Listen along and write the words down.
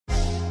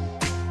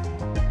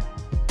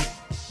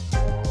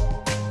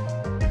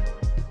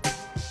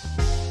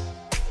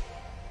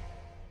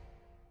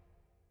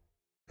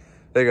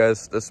Hey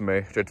guys, this is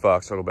me, Jade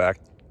Fox. Welcome back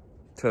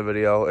to the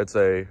video. It's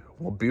a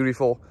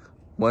beautiful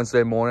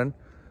Wednesday morning,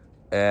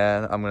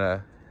 and I'm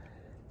gonna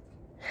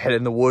head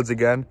in the woods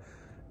again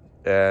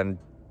and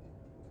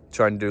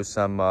try and do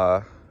some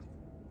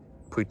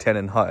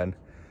pretending hunting.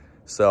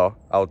 So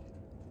I'll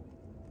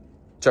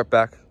check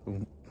back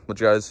with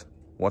you guys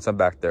once I'm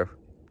back there.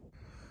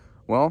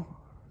 Well,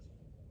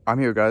 I'm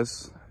here,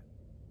 guys,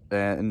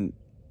 and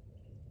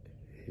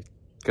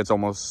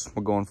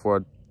we're going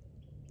for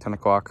 10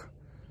 o'clock.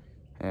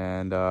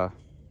 And I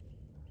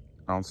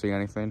don't see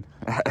anything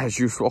as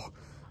usual.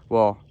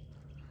 Well,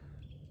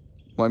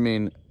 I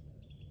mean,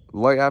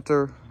 right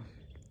after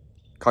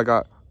I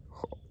got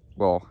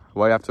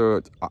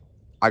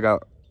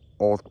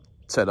all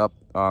set up,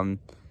 I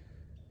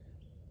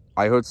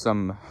heard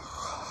some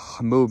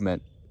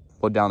movement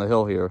down the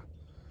hill here,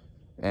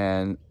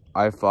 and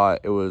I thought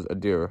it was a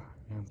deer,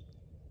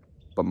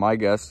 but my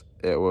guess,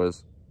 it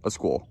was a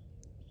squirrel.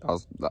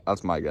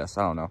 That's my guess.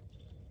 I don't know,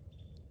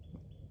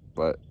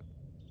 but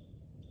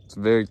it's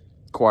very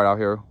quiet out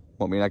here.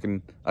 I mean,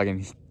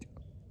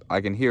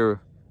 I can hear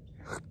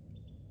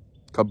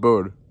a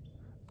bird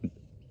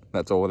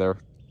that's over there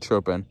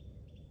chirping.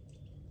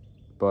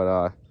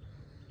 But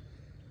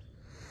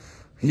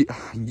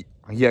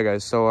yeah,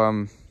 guys.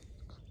 So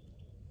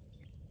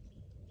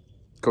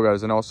cool,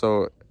 guys. And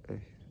also,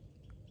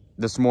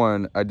 this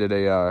morning I did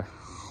a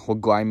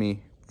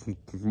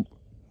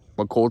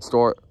cold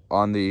start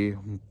on the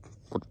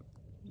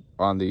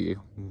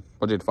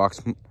Jade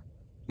Fox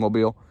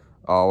mobile.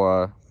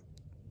 I'll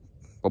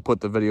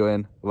put the video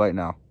in right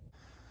now.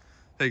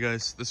 Hey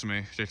guys, this is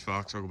me, Jade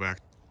Fox. I'll go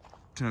back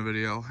to the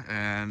video,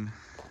 and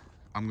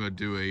I'm gonna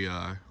do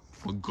a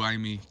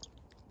grimy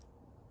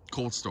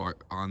cold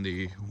start on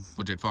the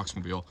Jade Fox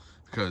mobile,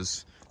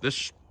 because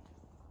this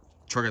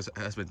truck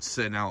has been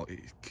sitting out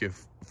here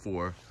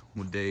for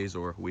days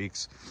or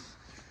weeks.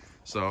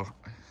 So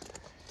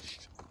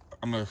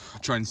I'm gonna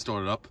try and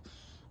start it up.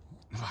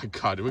 Oh my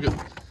God, look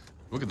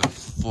at the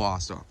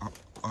floss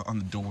on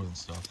the doors and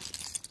stuff.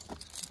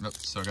 Yep,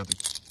 so I got the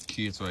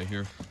key, it's right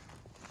here.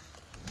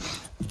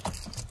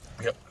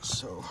 Yep,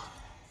 so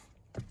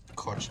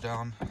clutch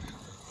down,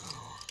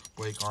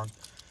 brake on.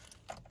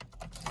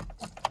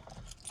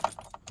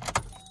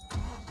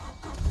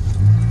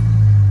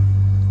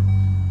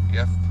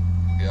 Yeah,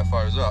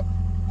 fires up.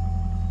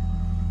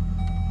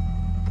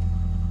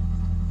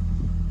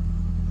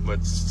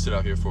 Let's sit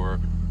out here for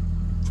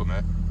a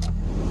minute.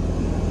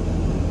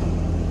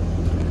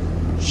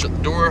 Shut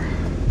the door.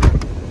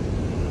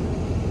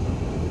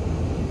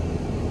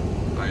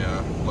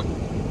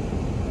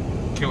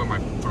 Can't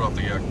let my foot off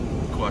the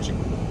clutch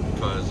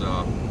because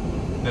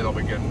then I'll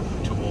be getting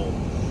too old.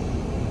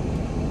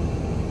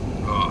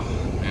 Oh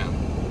man!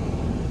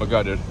 Oh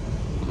God, dude!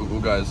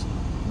 Look, guys,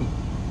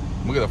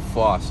 look at the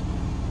floss.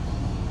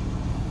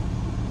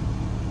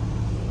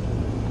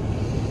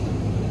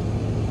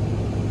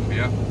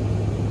 Yeah,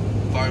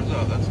 fires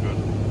up. That's good.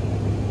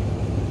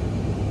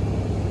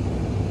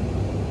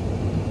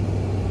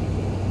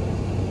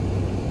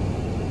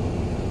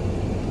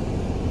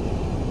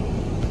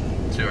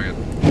 See if I can.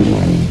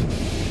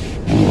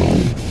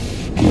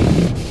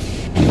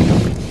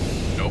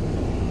 Nope.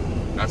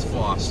 That's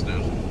floss,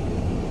 dude.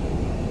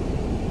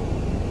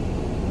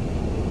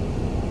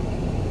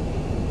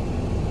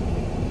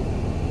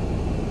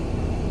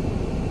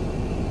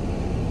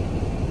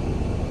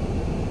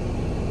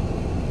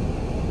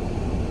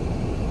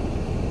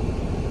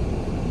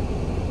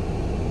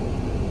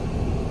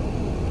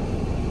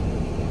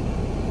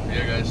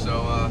 Yeah, guys, so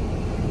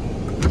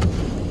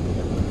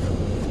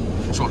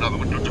slow down the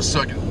window just a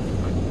second.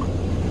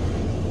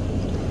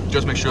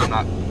 Just make sure I'm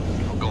not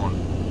going.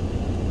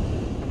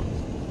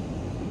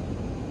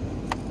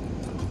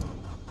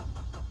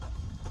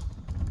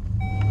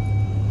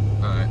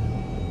 Alright.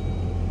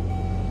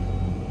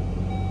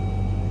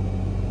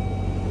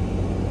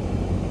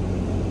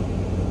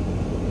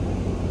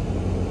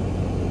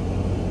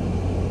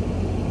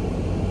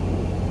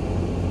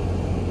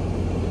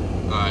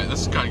 Alright,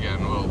 this is kind of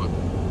getting a little bit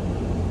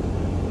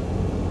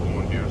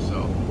going here,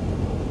 so.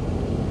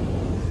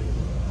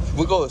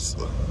 We'll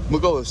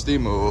go with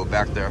steam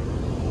back there.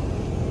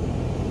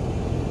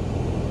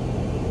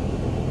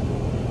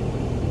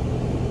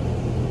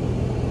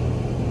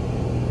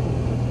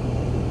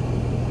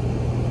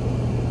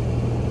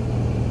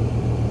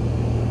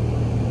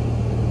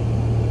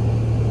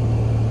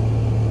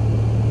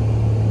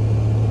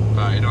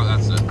 Alright, you know,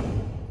 that's it.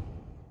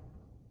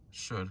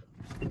 Should.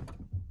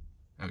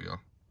 There we go.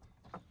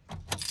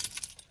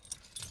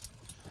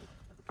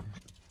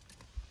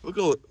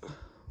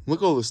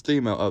 Look at all the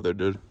steam out there,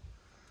 dude.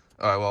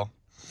 Alright, well,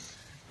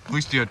 at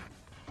least you had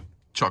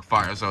truck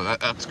fire, so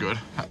that's good.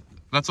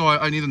 That's all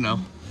I need to know.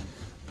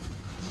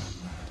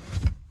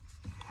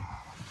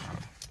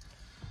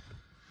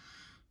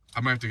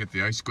 I might have to get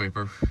the ice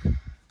scraper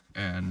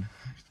and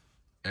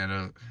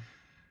can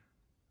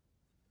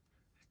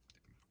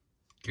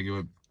give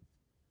it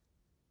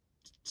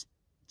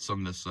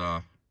some of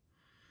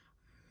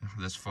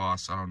this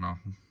floss. I don't know.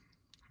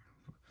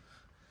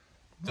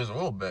 there's a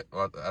little bit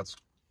that's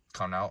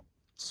coming out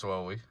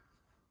slowly,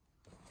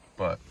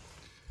 but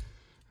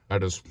I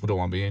just don't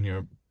want to be in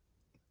here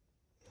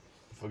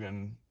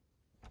fucking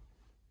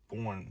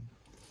born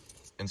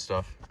and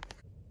stuff.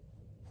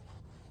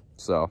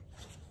 So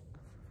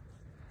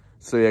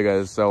yeah,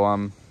 guys. So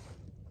I'm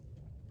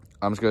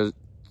just gonna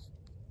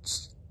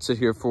sit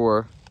here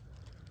for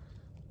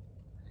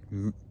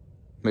maybe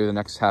the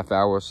next half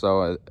hour or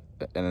so, and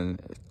then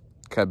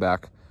cut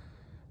back.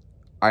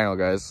 I know,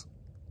 guys.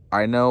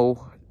 I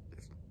know.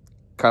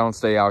 I don't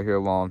stay out here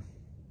long.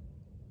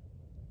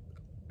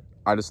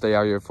 I just stay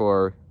out here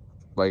for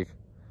like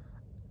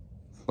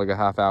a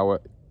half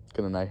hour,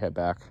 and then I head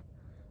back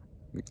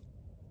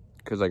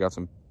because I got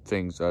some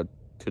things to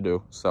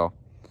do. So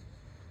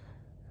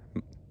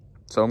I'm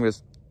gonna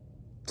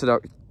sit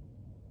out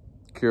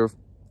here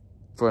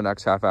for the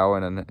next half hour,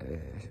 and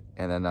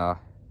then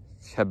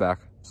head back.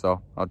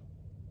 So I'll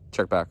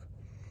check back.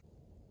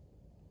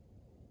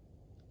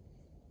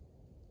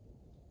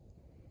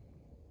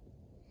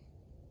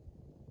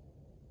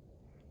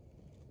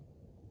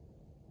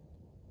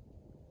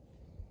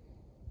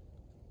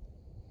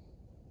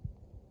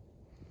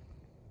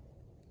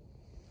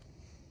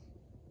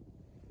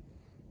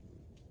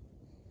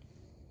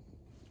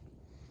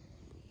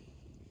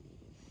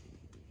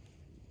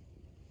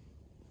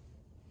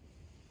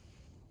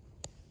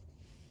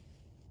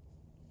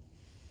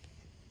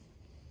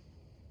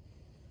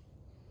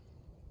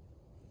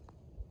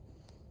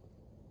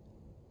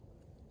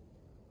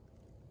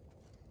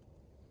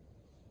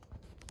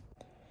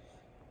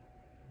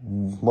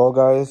 Well,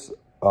 guys,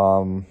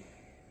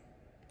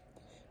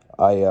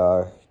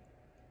 I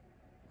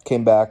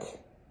came back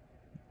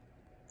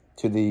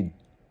to the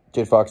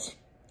Jade Fox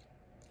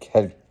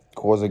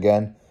headquarters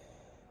again.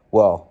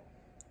 Well,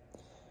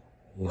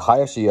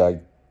 I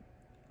actually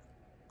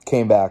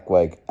came back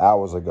like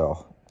hours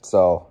ago.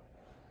 So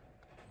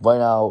right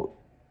now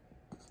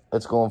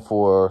it's going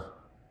for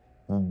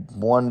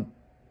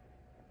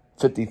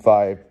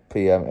 1:55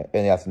 p.m.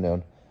 in the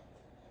afternoon.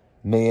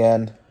 Me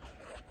and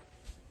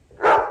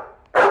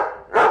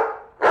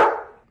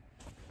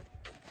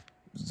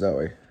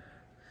Zoe.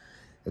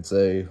 It's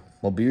a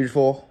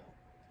beautiful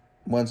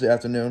Wednesday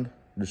afternoon.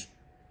 Just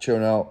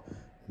chilling out,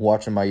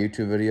 watching my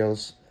YouTube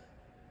videos.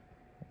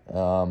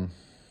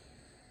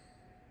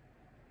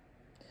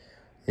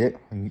 Yeah,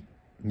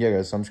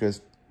 guys. So I'm just gonna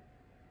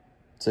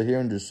sit here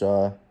and just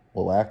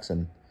relax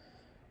and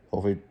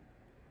hopefully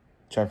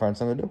try and find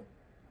something to do.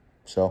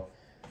 So,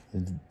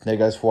 thank you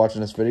guys for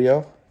watching this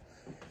video.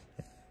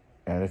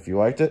 And if you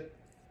liked it,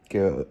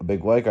 give a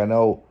big like. I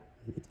know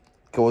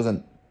it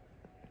wasn't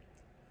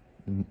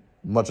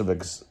much of a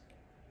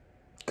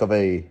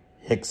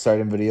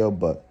exciting video,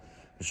 but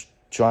just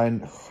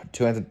trying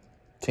to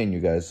entertain you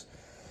guys.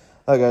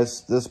 Alright,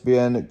 guys, this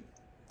being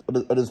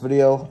this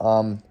video.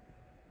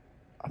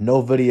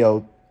 No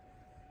video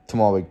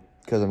tomorrow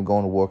because I'm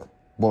going to work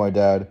with my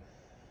dad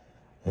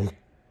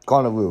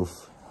on the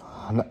roof.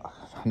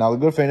 Now the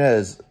good thing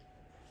is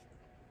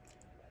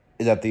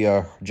that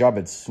the job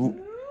it's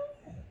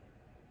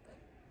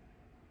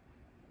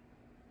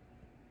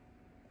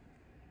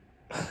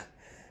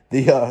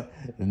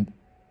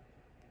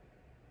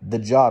the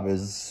job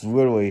is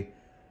literally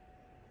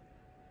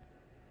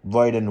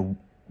right in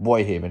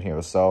Whitehaven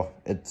here, so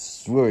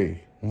it's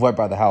really right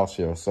by the house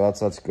here, so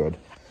that's good.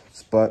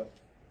 But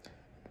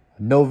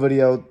no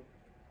video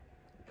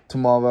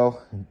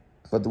tomorrow,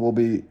 but there will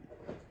be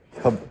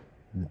a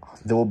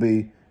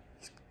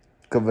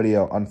good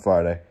video on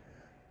Friday.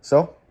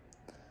 So,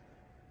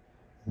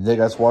 thank you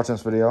guys for watching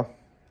this video,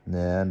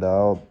 and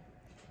I'll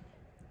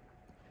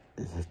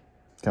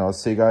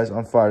see you guys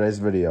on Friday's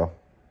video.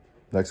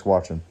 Thanks for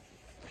watching.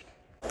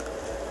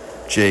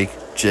 Jake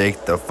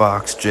the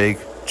Fox, Jake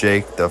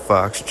the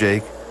Fox,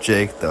 Jake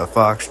the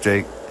Fox,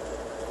 Jake.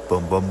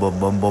 Boom, boom, boom,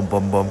 boom, boom,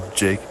 boom, boom.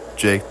 Jake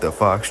the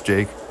Fox,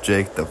 Jake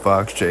the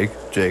Fox, Jake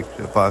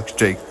the Fox,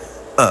 Jake.